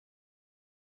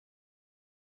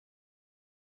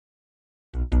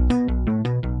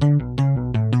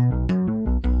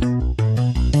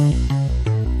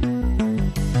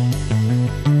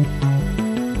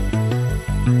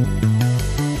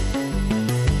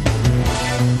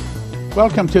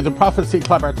Welcome to the Prophecy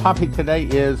Club. Our topic today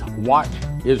is Watch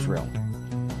Israel,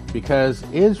 because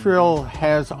Israel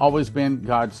has always been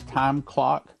God's time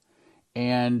clock.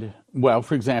 And, well,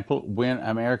 for example, when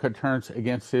America turns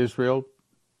against Israel,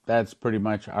 that's pretty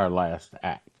much our last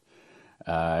act.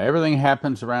 Everything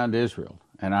happens around Israel.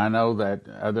 And I know that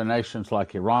other nations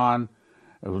like Iran,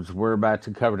 which we're about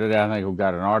to cover today, I think we've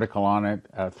got an article on it,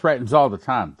 threatens all the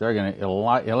time. They're going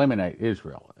to eliminate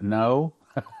Israel. No.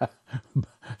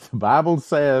 The Bible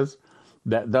says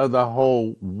that though the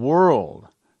whole world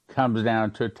comes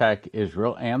down to attack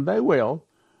Israel, and they will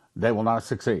not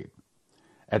succeed.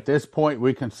 At this point,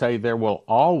 we can say there will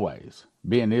always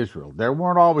be an Israel. There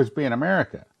won't always be an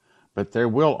America, but there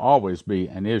will always be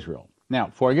an Israel. Now,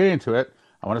 before I get into it,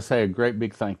 I want to say a great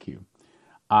big thank you.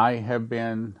 I have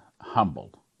been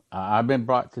humbled. I've been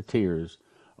brought to tears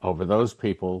over those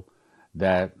people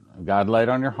that God laid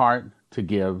on your heart to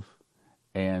give,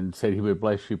 and said he would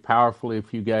bless you powerfully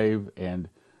if you gave, and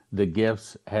the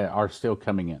gifts are still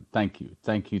coming in. Thank you,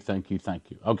 thank you, thank you, thank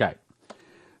you. Okay,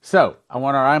 so I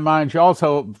want to remind you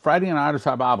also, Friday night is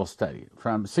our Bible study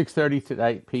from 6:30 to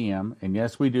 8 p.m. And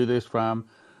yes, we do this from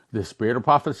the Spirit of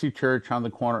Prophecy Church on the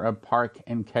corner of Park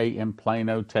and K in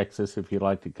Plano, Texas, if you'd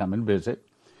like to come and visit.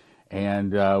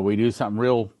 And we do something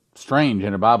real strange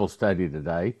in a Bible study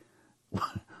today.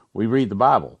 We read the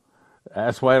Bible.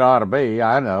 That's the way it ought to be.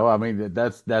 I know. I mean,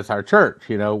 that's our church.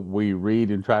 You know, we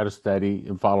read and try to study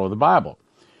and follow the Bible.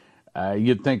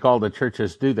 You'd think all the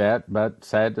churches do that, but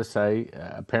sad to say,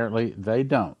 apparently they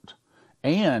don't.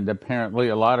 And apparently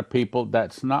a lot of people,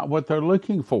 that's not what they're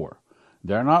looking for.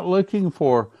 They're not looking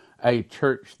for a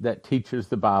church that teaches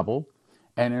the Bible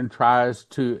and then tries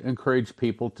to encourage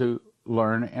people to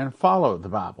learn and follow the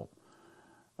Bible.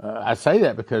 I say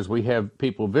that because we have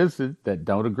people visit that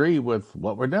don't agree with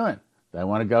what we're doing. They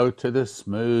want to go to the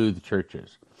smooth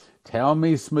churches. Tell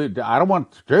me smooth. I don't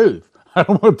want the truth. I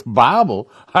don't want the Bible.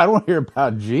 I don't want to hear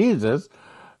about Jesus.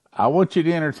 I want you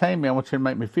to entertain me. I want you to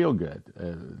make me feel good.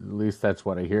 At least that's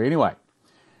what I hear. Anyway,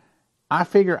 I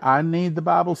figure I need the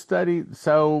Bible study,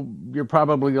 so you're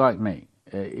probably like me.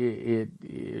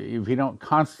 If you don't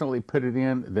constantly put it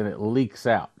in, then it leaks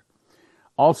out.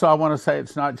 Also, I want to say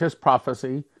it's not just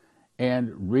prophecy.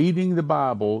 And reading the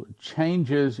Bible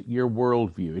changes your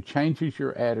worldview. It changes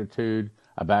your attitude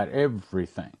about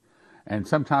everything. And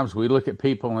sometimes we look at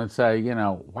people and say, you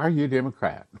know, why are you a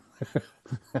Democrat?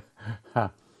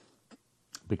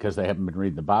 Because they haven't been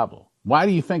reading the Bible. Why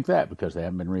do you think that? Because they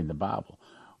haven't been reading the Bible.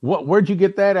 Where'd you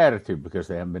get that attitude? Because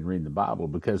they haven't been reading the Bible.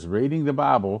 Because reading the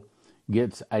Bible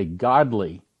gets a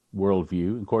godly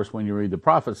worldview. Of course, when you read the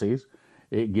prophecies,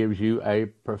 it gives you a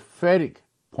prophetic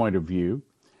point of view.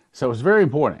 So it's very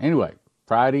important. Anyway,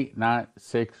 Friday night,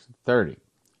 6:30.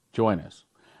 Join us.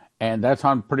 And that's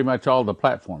on pretty much all the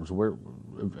platforms. We're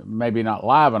maybe not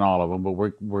live on all of them, but we're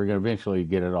going to eventually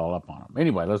get it all up on them.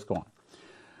 Anyway, let's go on.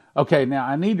 Okay, now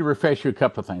I need to refresh you a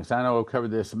couple of things. I know I've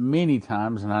covered this many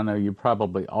times, and I know you've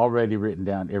probably already written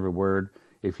down every word.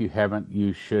 If you haven't,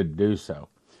 you should do so.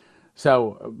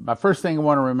 So my first thing I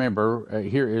want to remember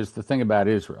here is the thing about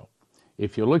Israel.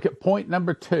 If you look at point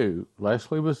number 2,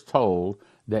 Leslie was told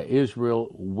that Israel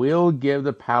will give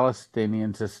the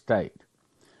Palestinians a state.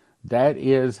 That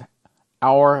is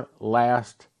our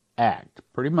last act.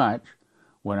 Pretty much,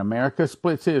 when America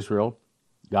splits Israel,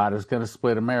 God is going to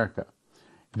split America.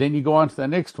 Then you go on to the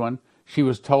next one. She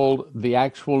was told the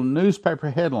actual newspaper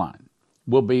headline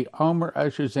will be Omer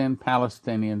ushers in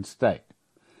Palestinian state.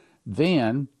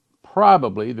 Then,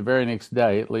 probably the very next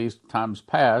day, at least times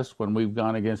past, when we've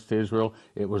gone against Israel,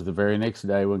 it was the very next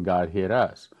day when God hit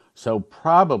us. So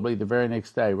probably the very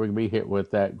next day, we're going to be hit with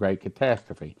that great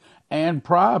catastrophe. And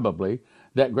probably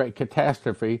that great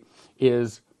catastrophe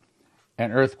is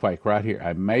an earthquake right here.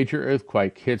 A major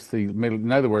earthquake hits the middle.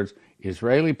 In other words,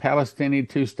 Israeli-Palestinian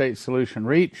two-state solution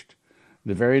reached.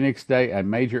 The very next day, a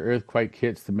major earthquake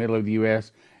hits the middle of the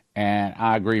U.S., and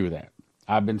I agree with that.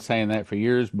 I've been saying that for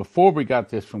years before we got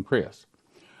this from Chris.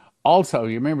 Also,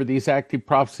 you remember these active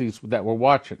prophecies that we're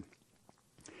watching.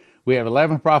 We have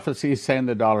 11 prophecies saying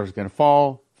the dollar is going to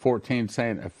fall, 14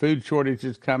 saying a food shortage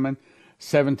is coming,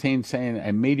 17 saying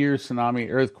a meteor,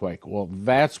 tsunami, earthquake. Well,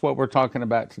 that's what we're talking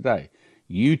about today.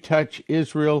 You touch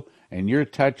Israel, and you're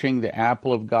touching the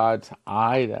apple of God's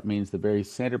eye. That means the very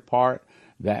center part.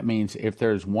 That means if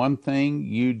there's one thing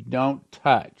you don't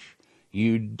touch,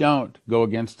 you don't go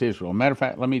against Israel. Matter of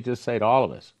fact, let me just say to all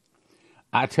of us,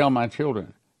 I tell my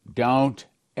children, don't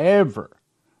ever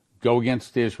go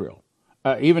against Israel.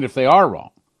 Even if they are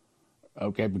wrong,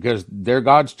 okay, because they're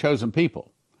God's chosen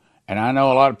people. And I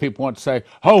know a lot of people want to say,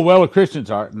 oh, well, the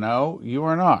Christians are. No, you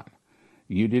are not.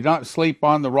 You did not sleep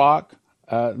on the rock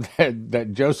that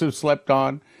Joseph slept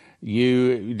on.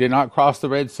 You did not cross the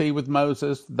Red Sea with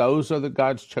Moses. Those are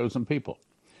God's chosen people.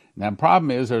 Now, the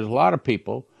problem is there's a lot of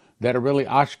people that are really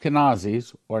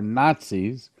Ashkenazis or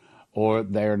Nazis, or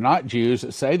they're not Jews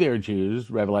that say they're Jews.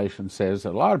 Revelation says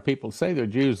that a lot of people say they're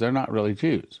Jews. They're not really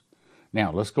Jews.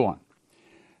 Now, let's go on.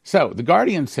 So, The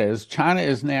Guardian says China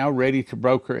is now ready to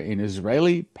broker an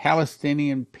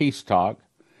Israeli-Palestinian peace talk,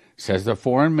 says the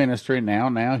foreign ministry.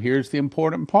 Now, here's the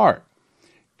important part.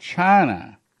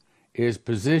 China is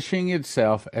positioning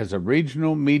itself as a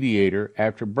regional mediator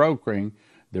after brokering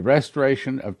the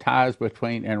restoration of ties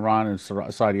between Iran and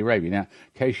Saudi Arabia. Now, in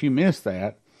case you missed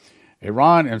that,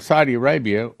 Iran and Saudi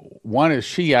Arabia, one is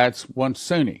Shiites, one's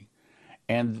Sunni.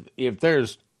 And if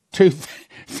there's two,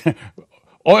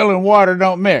 oil and water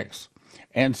don't mix.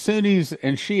 And Sunnis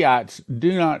and Shiites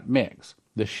do not mix.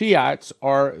 The Shiites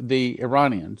are the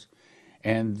Iranians,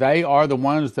 and they are the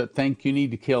ones that think you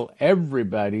need to kill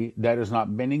everybody that is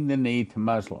not bending the knee to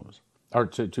Muslims, or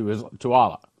to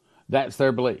Allah. That's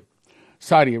their belief.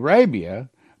 Saudi Arabia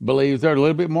believes they're a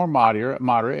little bit more moderate,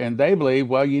 and they believe,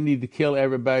 well, you need to kill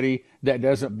everybody that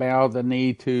doesn't bow the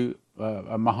knee to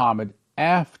Muhammad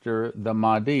after the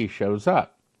Mahdi shows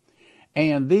up.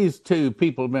 And these two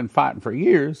people have been fighting for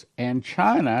years, and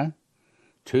China,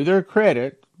 to their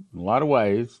credit, in a lot of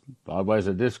ways I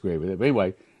disagree with it, but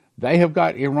anyway, they have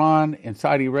got Iran and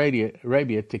Saudi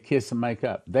Arabia to kiss and make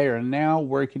up. They are now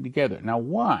working together. Now,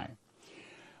 why?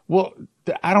 Well,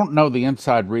 I don't know the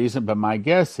inside reason, but my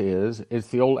guess is it's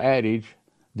the old adage,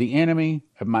 the enemy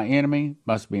of my enemy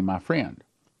must be my friend.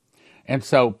 And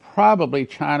so probably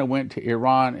China went to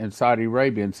Iran and Saudi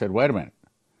Arabia and said, wait a minute,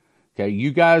 okay,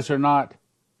 you guys should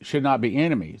not be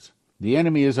enemies. The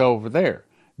enemy is over there.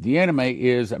 The enemy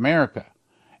is America.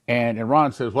 And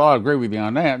Iran says, well, I'll agree with you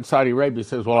on that. And Saudi Arabia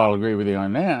says, well, I'll agree with you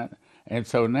on that. And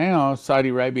so now Saudi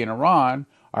Arabia and Iran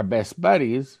are best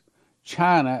buddies.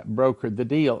 China brokered the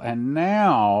deal. And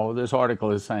now this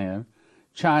article is saying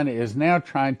China is now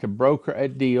trying to broker a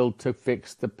deal to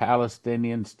fix the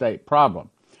Palestinian state problem.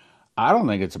 I don't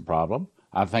think it's a problem.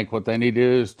 I think what they need to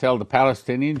do is tell the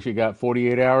Palestinians, you got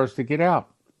 48 hours to get out,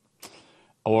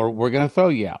 or we're going to throw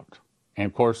you out. And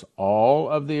of course, all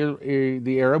of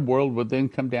the Arab world would then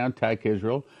come down, attack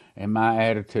Israel. And my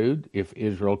attitude, if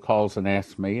Israel calls and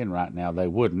asks me, and right now they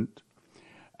wouldn't,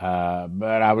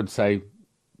 but I would say,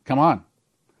 come on,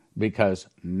 because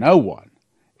no one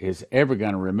is ever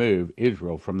going to remove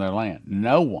Israel from their land.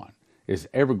 No one is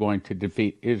ever going to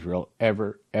defeat Israel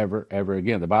ever, ever, ever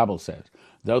again. The Bible says,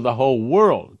 though the whole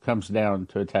world comes down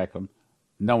to attack them,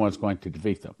 no one's going to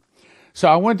defeat them. So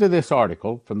I went to this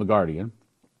article from The Guardian.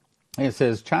 It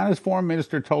says, China's foreign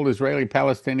minister told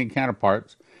Israeli-Palestinian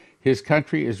counterparts his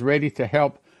country is ready to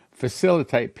help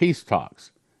facilitate peace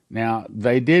talks. Now,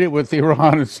 they did it with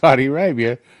Iran and Saudi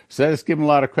Arabia, so let's give them a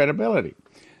lot of credibility.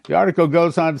 The article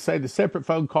goes on to say the separate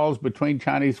phone calls between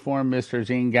Chinese Foreign Minister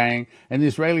Xi Jinping and the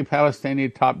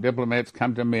Israeli-Palestinian top diplomats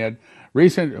come to amid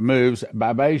recent moves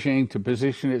by Beijing to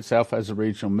position itself as a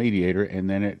regional mediator, and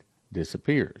then it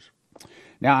disappears.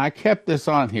 Now, I kept this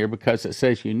on here because it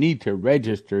says you need to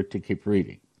register to keep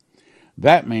reading.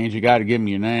 That means you got to give them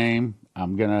your name,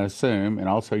 I'm going to assume, and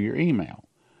also your email.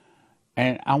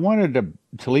 And I wanted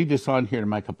to leave this on here to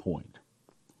make a point.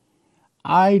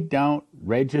 I don't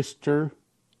register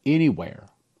anywhere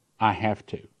I have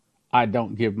to. I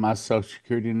don't give my Social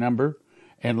Security number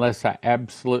unless I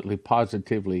absolutely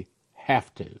positively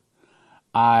have to.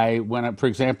 For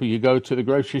example, you go to the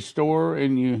grocery store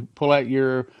and you pull out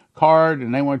your card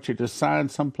and they want you to sign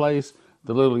someplace,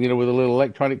 with a little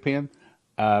electronic pen.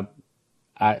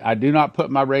 I do not put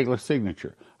my regular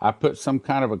signature. I put some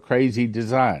kind of a crazy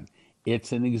design.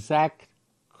 It's an exact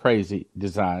crazy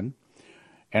design.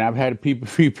 And I've had a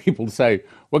few people say,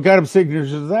 what kind of signature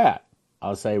is that?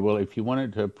 I'll say, well, if you want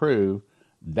it to approve,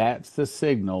 that's the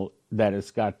signal that it's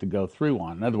got to go through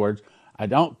on. In other words, I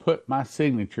don't put my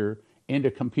signature into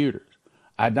computers.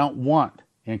 I don't want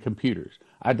in computers.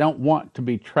 I don't want to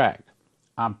be tracked.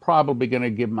 I'm probably going to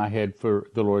give my head for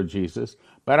the Lord Jesus,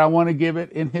 but I want to give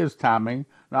it in His timing,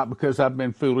 not because I've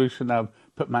been foolish and I've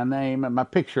put my name and my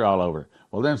picture all over.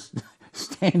 Well, then,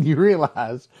 Stan, you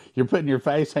realize you're putting your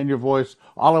face and your voice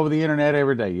all over the internet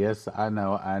every day. Yes, I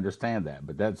know, I understand that,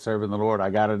 but that's serving the Lord. I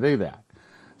got to do that.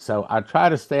 So I try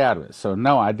to stay out of it. So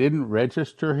no, I didn't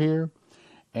register here.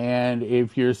 And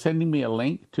if you're sending me a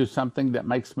link to something that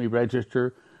makes me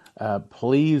register,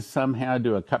 please somehow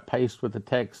do a cut paste with the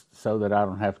text so that I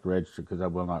don't have to register, because I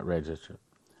will not register.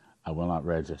 I will not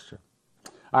register.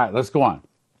 All right, let's go on.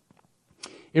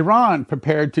 Iran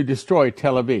prepared to destroy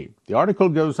Tel Aviv. The article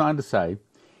goes on to say,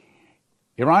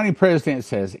 Iranian president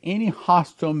says any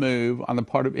hostile move on the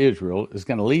part of Israel is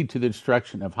going to lead to the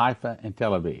destruction of Haifa and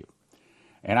Tel Aviv.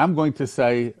 And I'm going to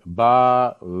say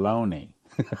baloney.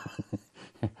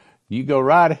 You go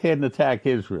right ahead and attack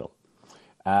Israel.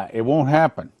 It won't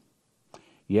happen.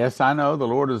 Yes, I know the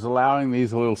Lord is allowing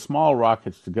these little small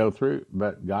rockets to go through,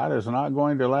 but God is not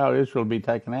going to allow Israel to be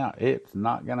taken out. It's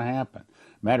not going to happen.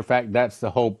 Matter of fact, that's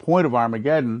the whole point of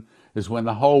Armageddon, is when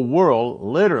the whole world,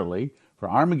 literally, for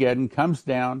Armageddon, comes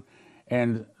down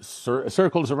and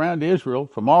circles around Israel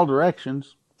from all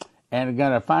directions and are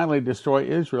going to finally destroy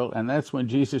Israel. And that's when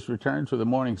Jesus returns with a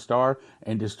morning star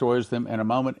and destroys them in a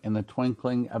moment, in the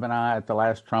twinkling of an eye, at the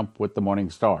last trump with the morning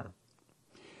star.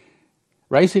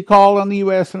 Racy called on the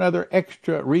U.S. and other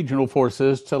extra-regional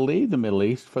forces to leave the Middle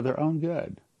East for their own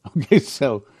good. Okay,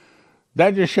 so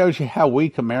that just shows you how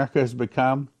weak America has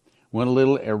become when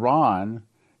little Iran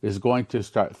is going to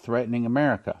start threatening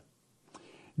America.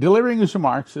 Delivering his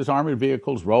remarks as armored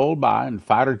vehicles rolled by and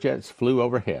fighter jets flew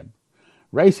overhead,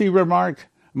 Racy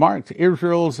marked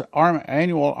Israel's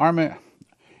annual army.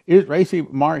 Israel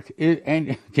marked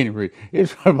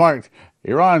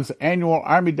Iran's annual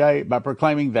Army Day by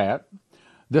proclaiming that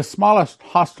the smallest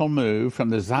hostile move from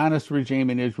the Zionist regime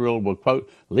in Israel will, quote,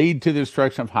 lead to the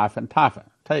destruction of Haifa and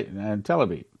Tel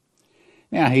Aviv.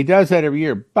 Now, he does that every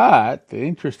year, but the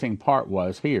interesting part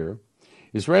was here,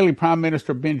 Israeli Prime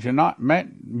Minister Benjamin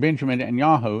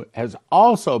Netanyahu has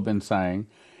also been saying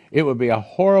it would be a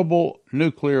horrible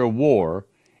nuclear war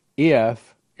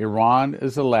if Iran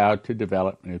is allowed to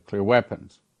develop nuclear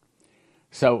weapons.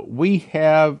 So we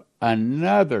have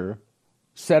another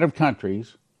set of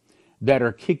countries that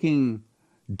are kicking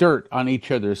dirt on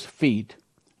each other's feet,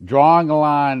 drawing a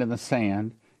line in the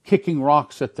sand, kicking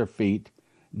rocks at their feet,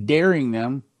 daring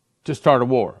them to start a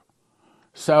war.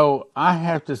 So I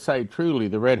have to say, truly,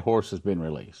 the red horse has been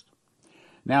released.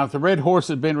 Now, if the red horse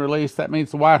has been released, that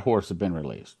means the white horse has been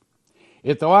released.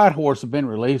 If the white horse has been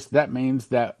released, that means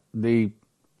that the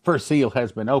first seal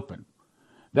has been opened.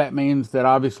 That means that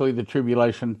obviously the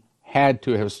tribulation had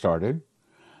to have started.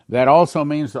 That also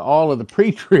means that all of the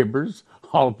pre-tribbers,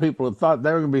 all the people who thought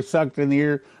they were going to be sucked in the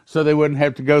ear so they wouldn't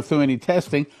have to go through any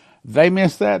testing, they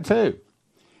missed that too.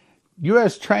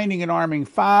 U.S. training and arming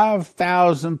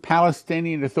 5,000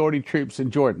 Palestinian Authority troops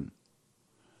in Jordan.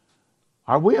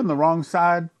 Are we on the wrong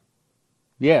side?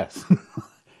 Yes.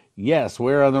 Yes,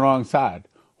 we're on the wrong side.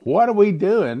 What are we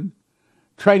doing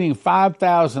training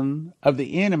 5,000 of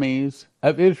the enemies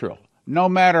of Israel? No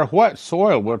matter what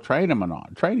soil we're training them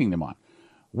on.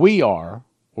 We are,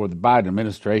 or the Biden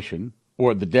administration,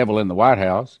 or the devil in the White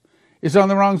House, is on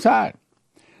the wrong side.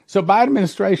 So Biden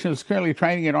administration is currently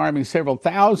training and arming several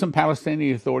thousand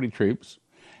Palestinian Authority troops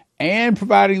and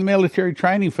providing military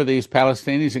training for these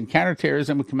Palestinians in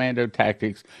counterterrorism and commando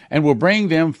tactics, and will bring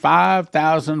them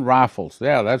 5,000 rifles.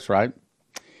 Yeah, that's right.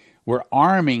 We're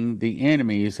arming the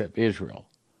enemies of Israel.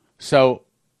 So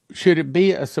should it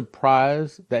be a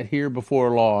surprise that here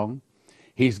before long,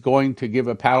 he's going to give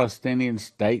a Palestinian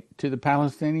state to the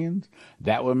Palestinians?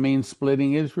 That would mean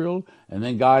splitting Israel. And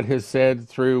then God has said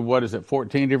through,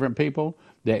 14 different people,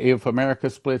 that if America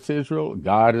splits Israel,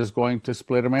 God is going to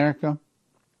split America.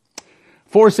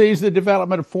 Foresees the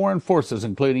development of foreign forces,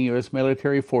 including U.S.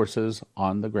 military forces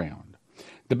on the ground.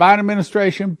 The Biden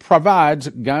administration provides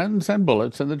guns and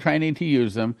bullets and the training to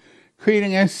use them,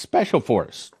 creating a special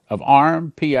force of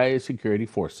armed PA security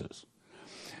forces.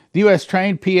 The U.S.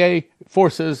 trained PA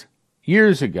forces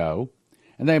years ago,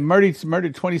 and they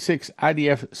murdered 26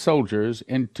 IDF soldiers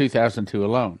in 2002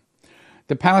 alone.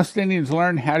 The Palestinians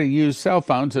learned how to use cell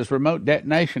phones as remote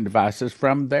detonation devices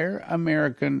from their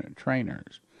American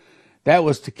trainers. That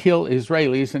was to kill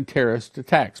Israelis in terrorist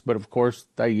attacks, but of course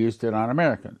they used it on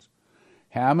Americans.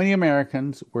 How many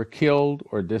Americans were killed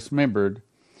or dismembered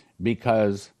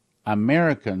because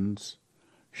Americans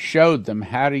showed them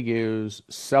how to use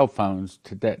cell phones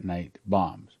to detonate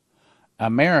bombs?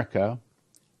 America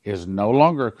is no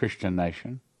longer a Christian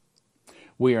nation.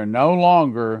 We are no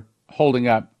longer holding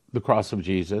up the cross of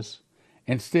Jesus.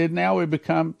 Instead, now we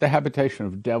become the habitation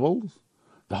of devils,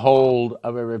 the hold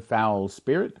of every foul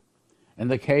spirit, and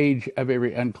the cage of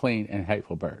every unclean and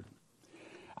hateful bird.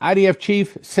 IDF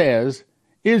chief says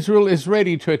Israel is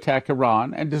ready to attack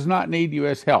Iran and does not need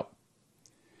U.S. help.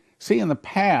 See, in the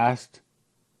past,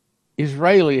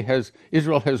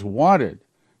 Israel has wanted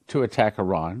to attack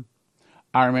Iran.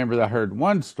 I remember I heard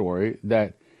one story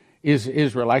that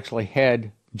Israel actually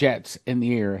had jets in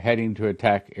the air heading to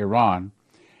attack Iran,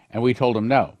 and we told them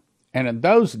no. And in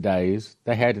those days,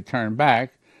 they had to turn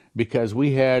back because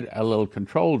we had a little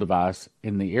control device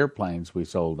in the airplanes we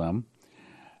sold them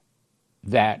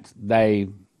that they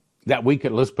that we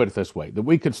could, let's put it this way, that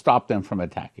we could stop them from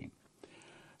attacking.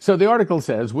 So the article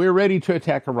says, we're ready to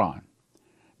attack Iran.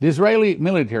 The Israeli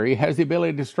military has the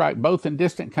ability to strike both in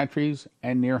distant countries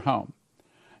and near home.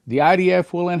 The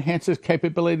IDF will enhance its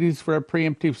capabilities for a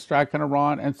preemptive strike on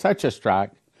Iran, and such a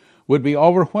strike would be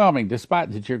overwhelming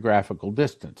despite the geographical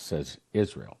distance, says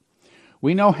Israel.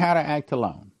 We know how to act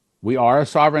alone. We are a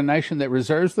sovereign nation that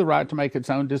reserves the right to make its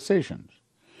own decisions.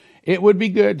 It would be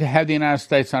good to have the United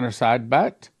States on our side,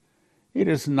 but it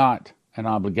is not an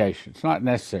obligation. It's not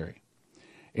necessary.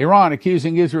 Iran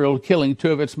accusing Israel of killing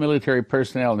 2 of its military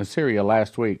personnel in Syria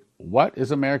last week. What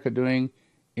is America doing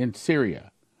in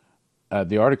Syria?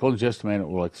 The article in just a minute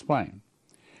will explain.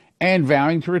 And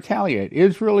vowing to retaliate.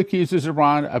 Israel accuses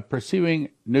Iran of pursuing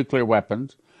nuclear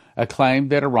weapons, a claim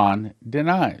that Iran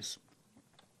denies.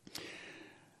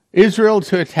 Israel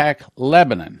to attack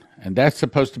Lebanon, and that's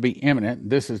supposed to be imminent.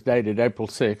 This is dated April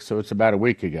 6th, so it's about a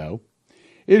week ago.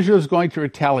 Israel is going to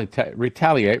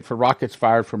retaliate for rockets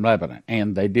fired from Lebanon,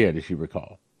 and they did, as you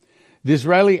recall. The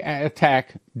Israeli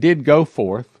attack did go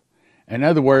forth. In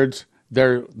other words,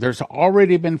 there's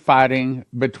already been fighting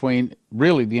between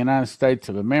really the United States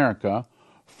of America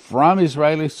from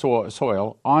Israeli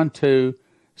soil onto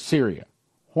Syria.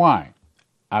 Why?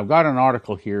 I've got an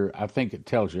article here. I think it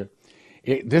tells you.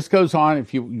 This goes on.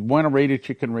 If you want to read it,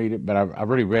 you can read it, but I've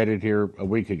already read it here a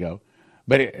week ago.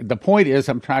 But the point is,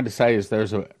 I'm trying to say is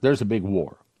there's a big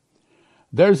war.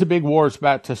 There's a big war that's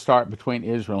about to start between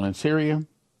Israel and Syria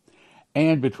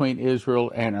and between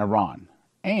Israel and Iran.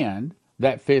 And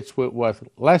that fits with what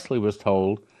Leslie was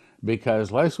told,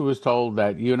 because Leslie was told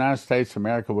that the United States of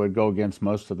America would go against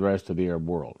most of the rest of the Arab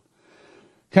world.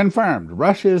 Confirmed,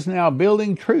 Russia is now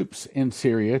building troops in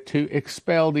Syria to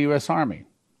expel the U.S. Army.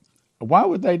 Why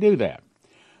would they do that?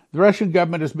 The Russian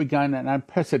government has begun an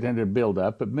unprecedented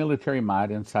buildup of military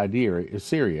might inside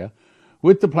Syria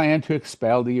with the plan to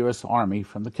expel the U.S. Army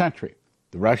from the country.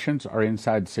 The Russians are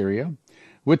inside Syria.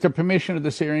 With the permission of the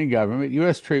Syrian government,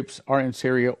 U.S. troops are in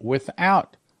Syria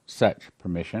without such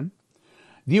permission.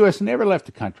 The U.S. never left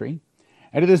the country,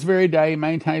 and to this very day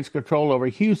maintains control over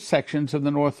huge sections of the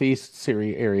northeast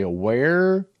Syria area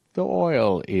where the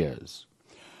oil is.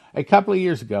 A couple of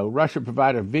years ago, Russia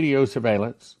provided video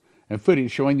surveillance and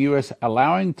footage showing the U.S.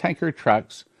 allowing tanker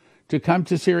trucks to come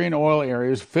to Syrian oil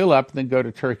areas, fill up, and then go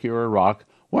to Turkey or Iraq.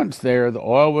 Once there, the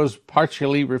oil was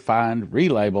partially refined,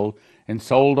 relabeled, and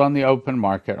sold on the open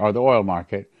market, or the oil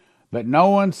market, but no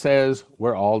one says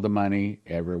where all the money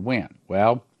ever went.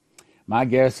 Well, my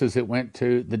guess is it went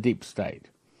to the deep state.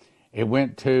 It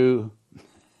went to,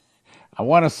 I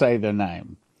want to say the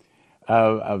name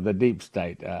of the deep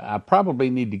state. I probably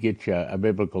need to get you a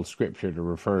biblical scripture to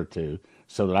refer to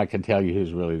so that I can tell you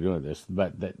who's really doing this.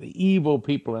 But the evil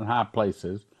people in high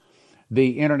places,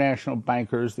 the international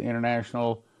bankers, the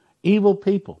international evil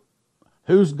people,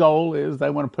 whose goal is they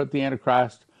want to put the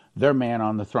Antichrist, their man,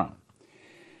 on the throne.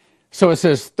 So it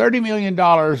says $30 million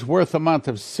worth a month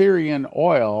of Syrian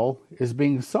oil is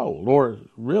being sold, or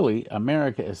really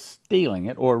America is stealing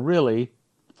it, or really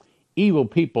evil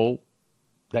people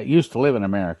that used to live in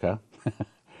America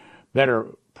that are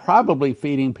probably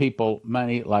feeding people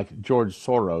money like George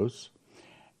Soros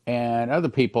and other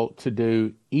people to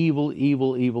do evil,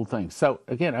 evil, evil things. So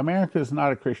again, America is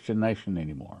not a Christian nation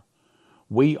anymore.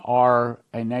 We are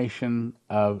a nation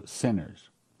of sinners.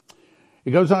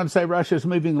 It goes on to say Russia is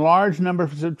moving large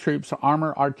numbers of troops,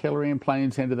 armor, artillery, and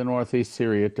planes into the northeast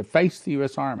Syria to face the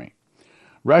U.S. Army.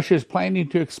 Russia is planning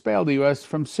to expel the U.S.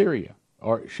 from Syria,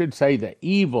 or should say the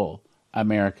evil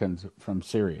Americans from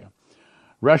Syria.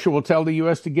 Russia will tell the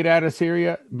U.S. to get out of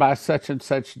Syria by such and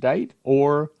such date,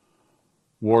 or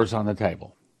war's on the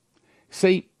table.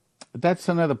 See, that's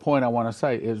another point I want to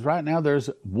say, is right now there's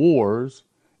wars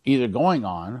either going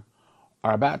on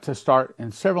or about to start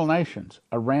in several nations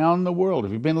around the world.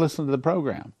 If you've been listening to the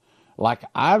program, like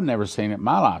I've never seen it in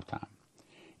my lifetime.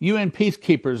 UN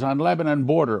peacekeepers on Lebanon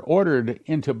border ordered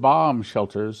into bomb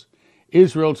shelters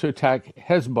Israel to attack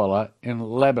Hezbollah in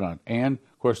Lebanon. And,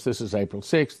 of course, this is April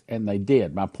 6th, and they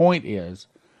did. My point is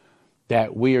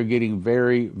that we are getting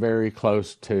very, very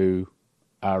close to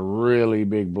a really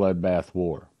big bloodbath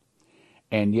war.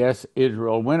 And, yes,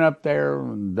 Israel went up there.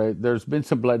 There's been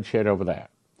some bloodshed over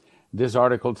that. This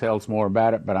article tells more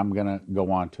about it, but I'm going to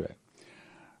go on to it.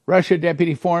 Russia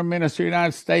Deputy Foreign Minister of the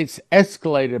United States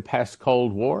escalated past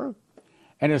Cold War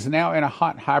and is now in a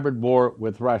hot hybrid war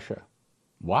with Russia.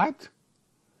 What?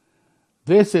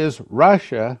 This is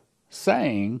Russia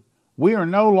saying we are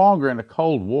no longer in a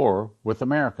Cold War with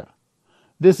America.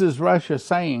 This is Russia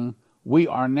saying we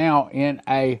are now in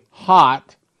a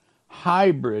hot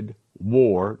hybrid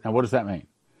war. Now, what does that mean?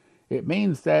 It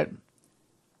means that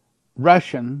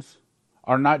Russians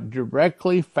are not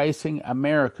directly facing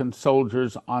American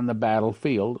soldiers on the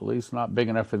battlefield, at least not big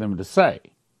enough for them to say.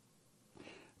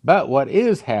 But what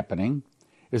is happening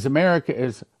is America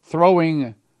is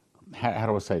throwing, how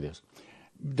do I say this?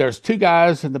 There's two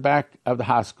guys in the back of the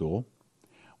high school.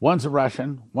 One's a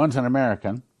Russian, one's an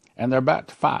American, and they're about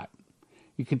to fight.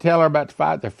 You can tell they're about to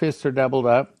fight. Their fists are doubled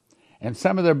up, and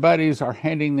some of their buddies are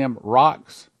handing them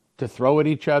rocks to throw at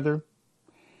each other,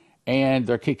 and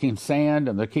they're kicking sand,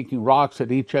 and they're kicking rocks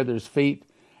at each other's feet,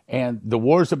 and the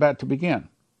war's about to begin.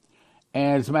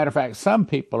 And as a matter of fact, some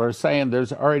people are saying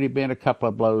there's already been a couple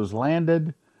of blows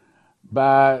landed,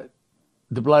 but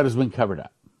the blood has been covered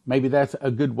up. Maybe that's a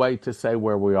good way to say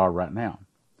where we are right now.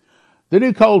 The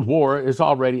new Cold War is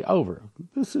already over.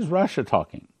 This is Russia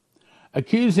talking,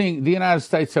 accusing the United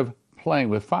States of playing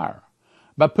with fire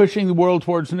by pushing the world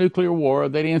towards nuclear war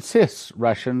that he insists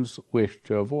Russians wish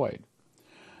to avoid.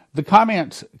 The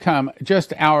comments come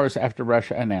just hours after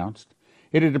Russia announced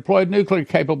it had deployed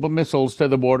nuclear-capable missiles to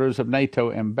the borders of NATO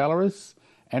and Belarus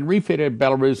and refitted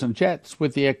Belarusian jets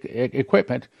with the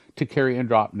equipment to carry and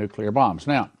drop nuclear bombs.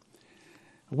 Now,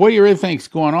 what do you really think is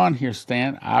going on here,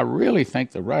 Stan? I really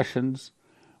think the Russians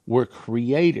were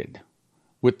created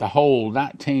with the whole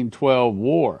 1912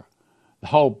 war. The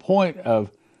whole point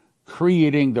of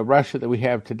creating the Russia that we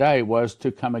have today was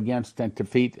to come against and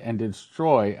defeat and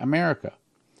destroy America.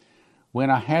 When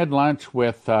I had lunch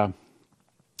with, the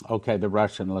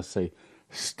Russian,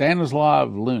 Stanislav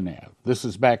Lunev. This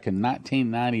is back in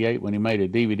 1998 when he made a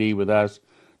DVD with us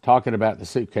talking about the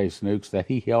suitcase nukes that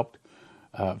he helped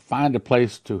find a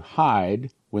place to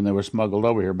hide when they were smuggled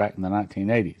over here back in the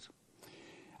 1980s.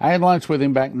 I had lunch with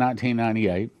him back in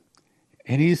 1998,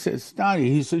 and he says,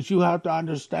 you have to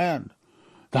understand,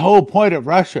 the whole point of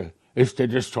Russia is to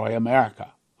destroy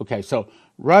America. Okay, so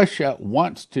Russia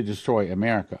wants to destroy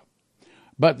America,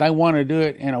 but they want to do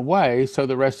it in a way so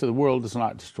the rest of the world does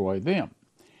not destroy them.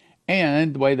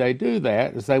 And the way they do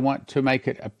that is they want to make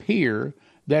it appear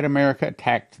that America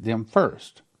attacked them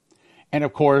first. And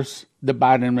of course, the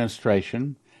Biden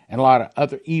administration and a lot of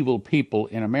other evil people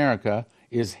in America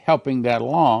is helping that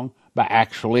along by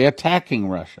actually attacking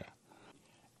Russia.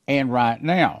 And right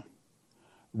now,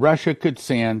 Russia could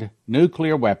send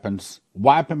nuclear weapons,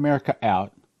 wipe America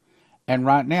out, and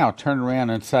right now turn around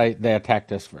and say they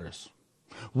attacked us first.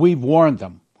 We've warned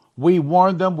them. We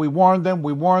warned them, we warned them,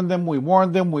 we warned them, we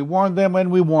warned them, we warned them,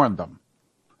 and we warned them.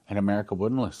 And America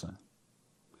wouldn't listen.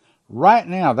 Right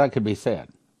now, that could be said.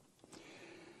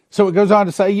 So it goes on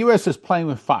to say, U.S. is playing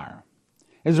with fire.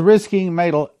 Is risking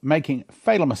making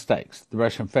fatal mistakes. The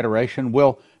Russian Federation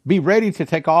will be ready to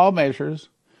take all measures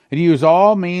and use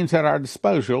all means at our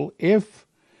disposal if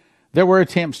there were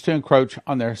attempts to encroach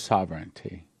on their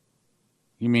sovereignty.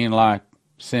 You mean like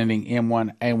sending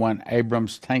M1A1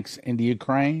 Abrams tanks into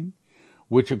Ukraine,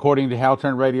 which according to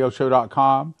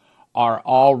HalTurnRadioShow.com are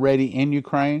already in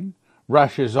Ukraine?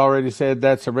 Russia's already said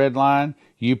that's a red line.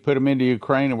 You put them into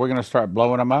Ukraine and we're going to start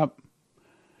blowing them up.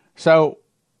 So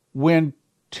when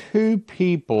two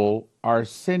people are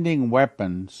sending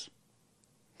weapons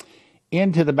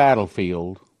into the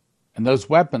battlefield and those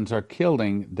weapons are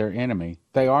killing their enemy,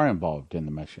 they are involved in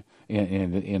the mission,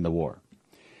 in the war.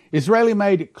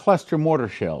 Israeli-made cluster mortar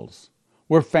shells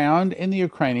were found in the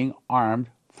Ukrainian armed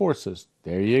forces.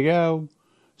 There you go.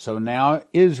 So now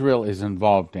Israel is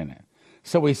involved in it.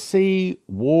 So we see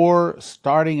war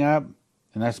starting up,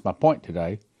 and that's my point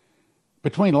today,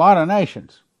 between a lot of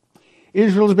nations.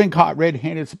 Israel has been caught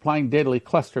red-handed supplying deadly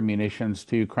cluster munitions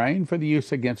to Ukraine for the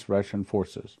use against Russian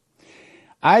forces.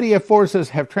 IDF forces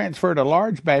have transferred a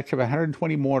large batch of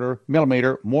 120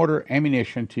 millimeter mortar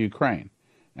ammunition to Ukraine.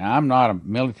 Now, I'm not a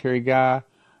military guy,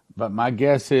 but my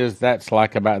guess is that's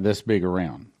like about this big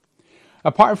around.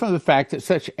 Apart from the fact that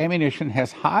such ammunition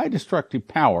has high destructive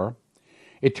power,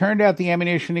 it turned out the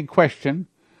ammunition in question,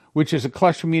 which is a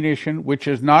cluster munition, which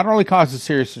is not only causes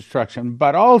serious destruction,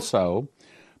 but also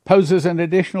poses an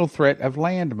additional threat of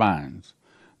landmines.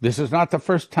 This is not the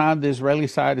first time the Israeli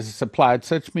side has supplied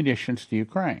such munitions to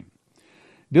Ukraine.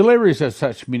 Deliveries of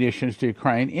such munitions to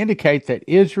Ukraine indicate that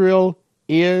Israel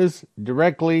is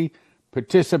directly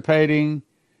participating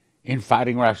in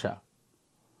fighting Russia.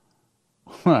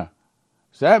 So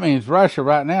that means Russia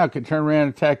right now could turn around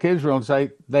and attack Israel and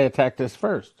say they attacked us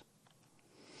first.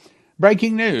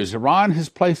 Breaking news. Iran has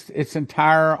placed its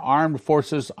entire armed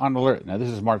forces on alert. Now, this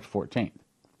is March 14th.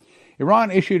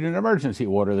 Iran issued an emergency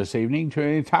order this evening to the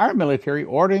entire military,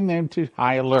 ordering them to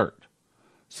high alert.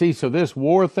 See, so this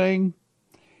war thing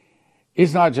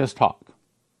is not just talk.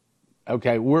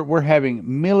 Okay, we're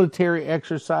having military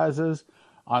exercises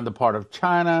on the part of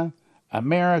China,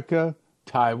 America,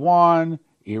 Taiwan,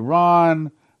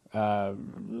 Iran,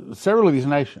 several of these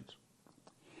nations.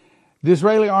 The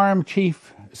Israeli armed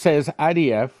chief says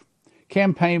IDF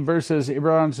campaign versus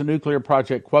Iran's nuclear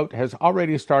project, quote, has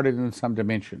already started in some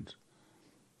dimensions.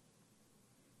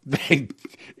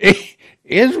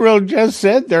 Israel just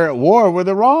said they're at war with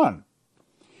Iran.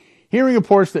 Hearing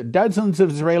reports that dozens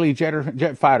of Israeli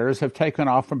jet fighters have taken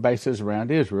off from bases around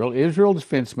Israel. Israel's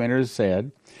defense minister is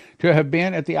said to have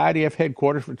been at the IDF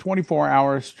headquarters for 24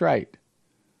 hours straight.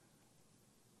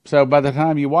 So by the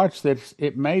time you watch this,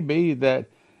 it may be that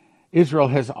Israel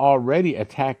has already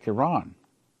attacked Iran.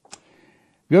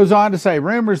 Goes on to say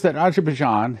rumors that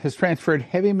Azerbaijan has transferred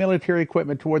heavy military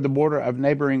equipment toward the border of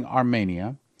neighboring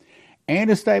Armenia, and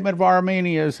a statement of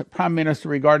Armenia's prime minister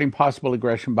regarding possible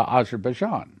aggression by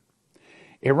Azerbaijan.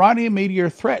 Iranian media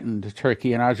threatened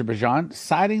Turkey and Azerbaijan,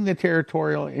 citing the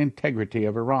territorial integrity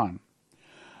of Iran.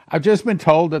 I've just been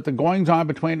told that the goings-on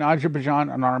between Azerbaijan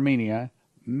and Armenia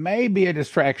may be a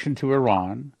distraction to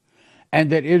Iran, and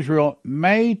that Israel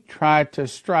may try to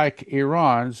strike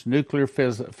Iran's nuclear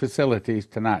facilities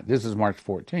tonight. This is March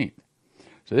 14th.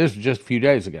 So this is just a few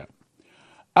days ago.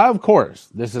 Of course,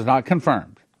 this is not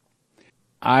confirmed.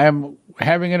 I am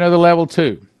having another Level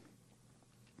 2.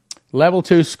 Level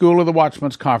 2 School of the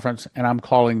Watchmen's Conference, and I'm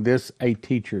calling this a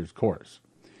teacher's course.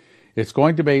 It's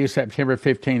going to be September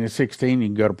 15 and 16. You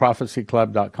can go to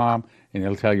prophecyclub.com, and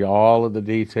it'll tell you all of the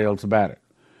details about it.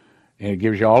 And it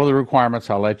gives you all of the requirements.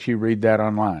 I'll let you read that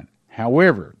online.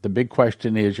 However, the big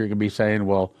question is, you're going to be saying,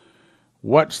 well,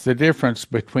 what's the difference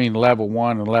between Level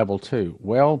 1 and Level 2?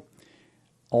 Well,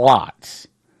 lots.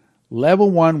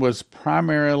 Level 1 was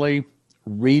primarily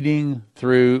reading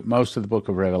through most of the book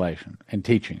of Revelation and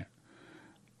teaching it.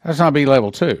 That's not be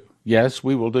Level 2. Yes,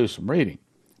 we will do some reading.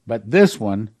 But this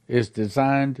one is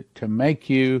designed to make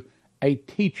you a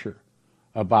teacher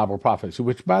of Bible prophecy,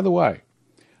 which, by the way,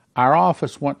 our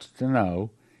office wants to know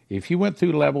if you went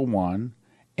through Level 1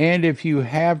 and if you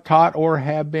have taught or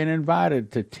have been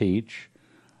invited to teach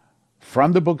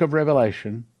from the book of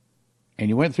Revelation and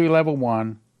you went through Level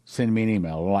 1, send me an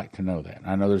email. I'd like to know that.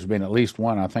 I know there's been at least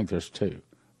one. I think there's two,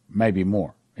 maybe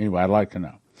more. Anyway, I'd like to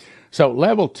know. So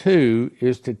Level 2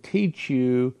 is to teach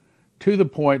you to the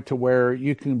point to where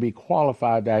you can be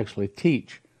qualified to actually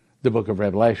teach the book of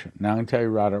Revelation. Now, I can tell you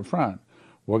right up front,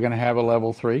 we're going to have a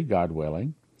Level 3, God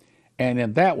willing. And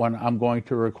in that one, I'm going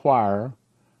to require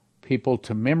people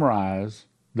to memorize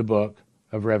the book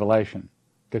of Revelation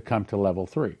to come to Level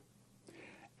 3.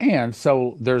 And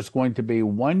so there's going to be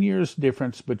 1 year's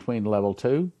difference between Level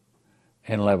 2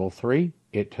 and Level 3.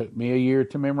 It took me a year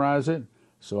to memorize it,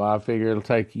 so I figure it'll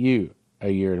take you a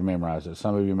year to memorize it.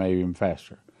 Some of you may even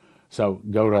faster. So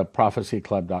go to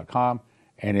prophecyclub.com,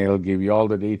 and it'll give you all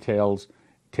the details,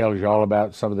 tells you all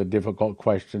about some of the difficult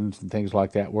questions and things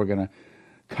like that we're going to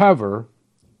cover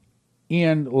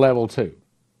in Level 2.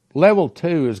 Level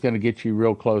 2 is going to get you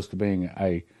real close to being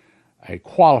a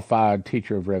qualified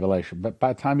teacher of Revelation. But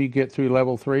by the time you get through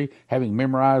Level 3, having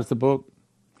memorized the book,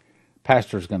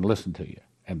 pastor's going to listen to you.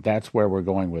 And that's where we're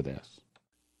going with this.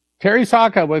 Terry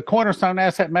Saka with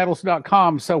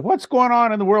CornerstoneAssetMetals.com. So what's going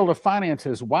on in the world of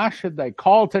finances? Why should they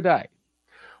call today?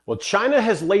 Well, China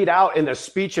has laid out in a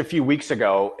speech a few weeks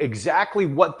ago exactly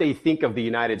what they think of the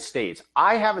United States.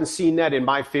 I haven't seen that in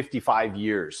my 55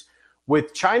 years.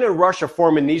 With China and Russia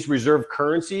forming these reserve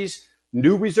currencies,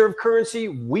 new reserve currency,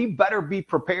 we better be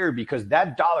prepared because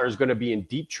that dollar is going to be in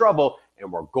deep trouble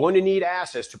and we're going to need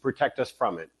assets to protect us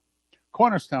from it.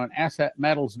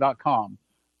 CornerstoneAssetMetals.com.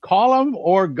 Call them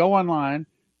or go online,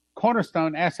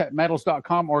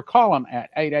 CornerstoneAssetMetals.com, or call them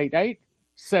at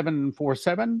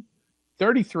 888-747-3309.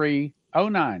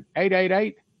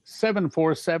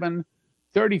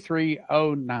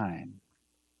 888-747-3309.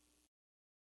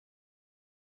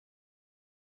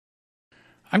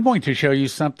 I'm going to show you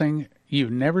something you've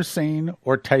never seen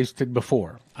or tasted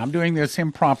before. I'm doing this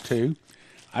impromptu.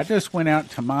 I just went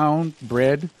out to my own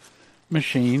bread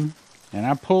machine and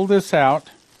I pulled this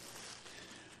out.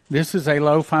 This is a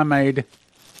loaf I made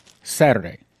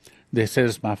Saturday. This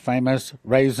is my famous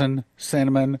raisin,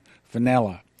 cinnamon,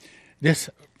 vanilla. This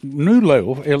new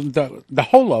loaf, the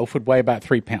whole loaf would weigh about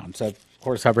 3 pounds. Of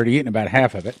course, I've already eaten about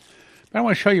half of it. But I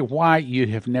want to show you why you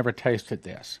have never tasted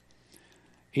this.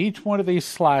 Each one of these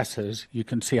slices, you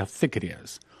can see how thick it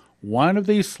is. One of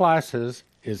these slices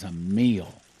is a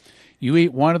meal. You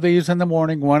eat one of these in the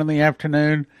morning, one in the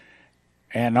afternoon,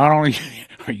 and not only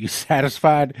are you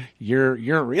satisfied,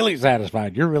 you're really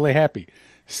satisfied. You're really happy.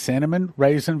 Cinnamon,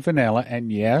 raisin, vanilla,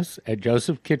 and yes, at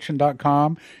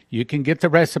josephkitchen.com, you can get the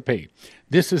recipe.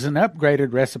 This is an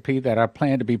upgraded recipe that I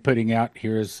plan to be putting out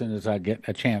here as soon as I get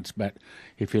a chance. But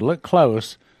if you look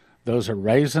close, Those are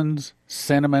raisins,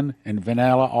 cinnamon, and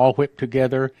vanilla all whipped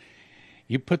together.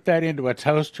 You put that into a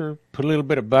toaster, put a little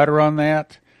bit of butter on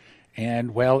that,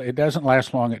 and, well, it doesn't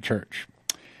last long at church.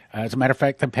 As a matter of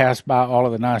fact, they pass by all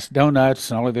of the nice donuts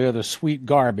and all of the other sweet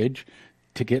garbage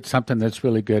to get something that's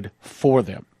really good for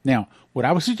them. Now, what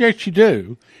I would suggest you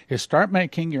do is start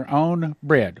making your own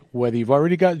bread, whether you've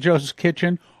already got Joseph's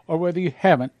Kitchen or whether you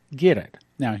haven't, get it.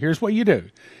 Now, here's what you do.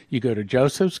 You go to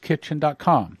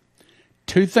josephskitchen.com.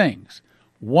 Two things.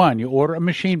 One, you order a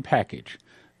machine package.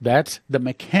 That's the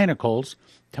mechanicals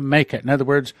to make it. In other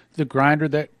words, the grinder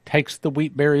that takes the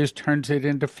wheat berries, turns it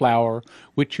into flour,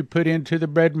 which you put into the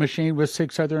bread machine with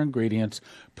 6 other ingredients.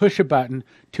 Push a button.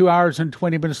 2 hours and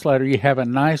 20 minutes later, you have a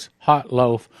nice hot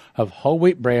loaf of whole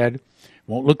wheat bread.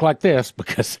 Won't look like this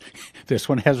because this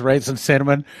one has raisin,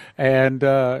 cinnamon, and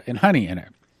honey in it.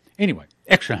 Anyway,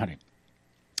 extra honey.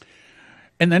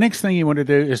 And the next thing you want to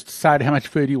do is decide how much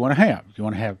food you want to have. You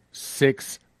want to have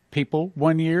 6 people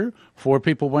 1 year, 4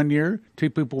 people 1 year, 2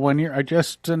 people 1 year, or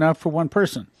just enough for one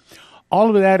person.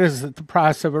 All of that is at the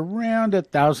price of around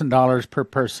 $1,000 per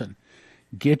person.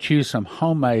 Get you some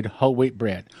homemade whole wheat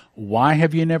bread. Why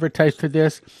have you never tasted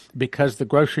this? Because the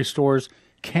grocery stores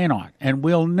cannot and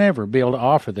will never be able to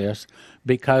offer this,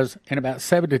 because in about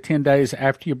 7 to 10 days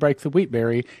after you break the wheat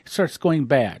berry, it starts going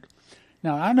bad.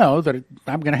 Now, I know that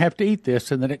I'm going to have to eat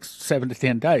this in the next 7 to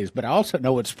 10 days, but I also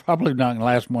know it's probably not going to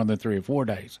last more than 3 or 4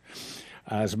 days.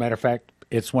 As a matter of fact,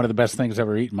 it's one of the best things I've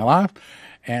ever eaten in my life,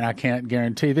 and I can't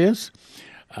guarantee this.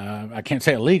 I can't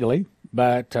say it legally,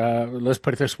 but let's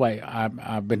put it this way.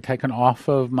 I've been taken off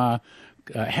of my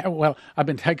I've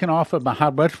been taken off of my high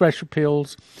blood pressure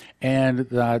pills, and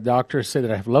the doctor said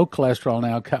that I have low cholesterol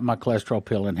now, cut my cholesterol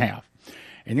pill in half.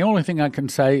 And the only thing I can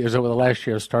say is over the last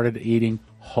year, I started eating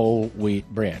whole wheat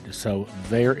bread. So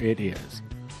there it is,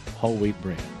 whole wheat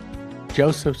bread.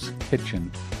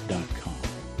 josephskitchen.com.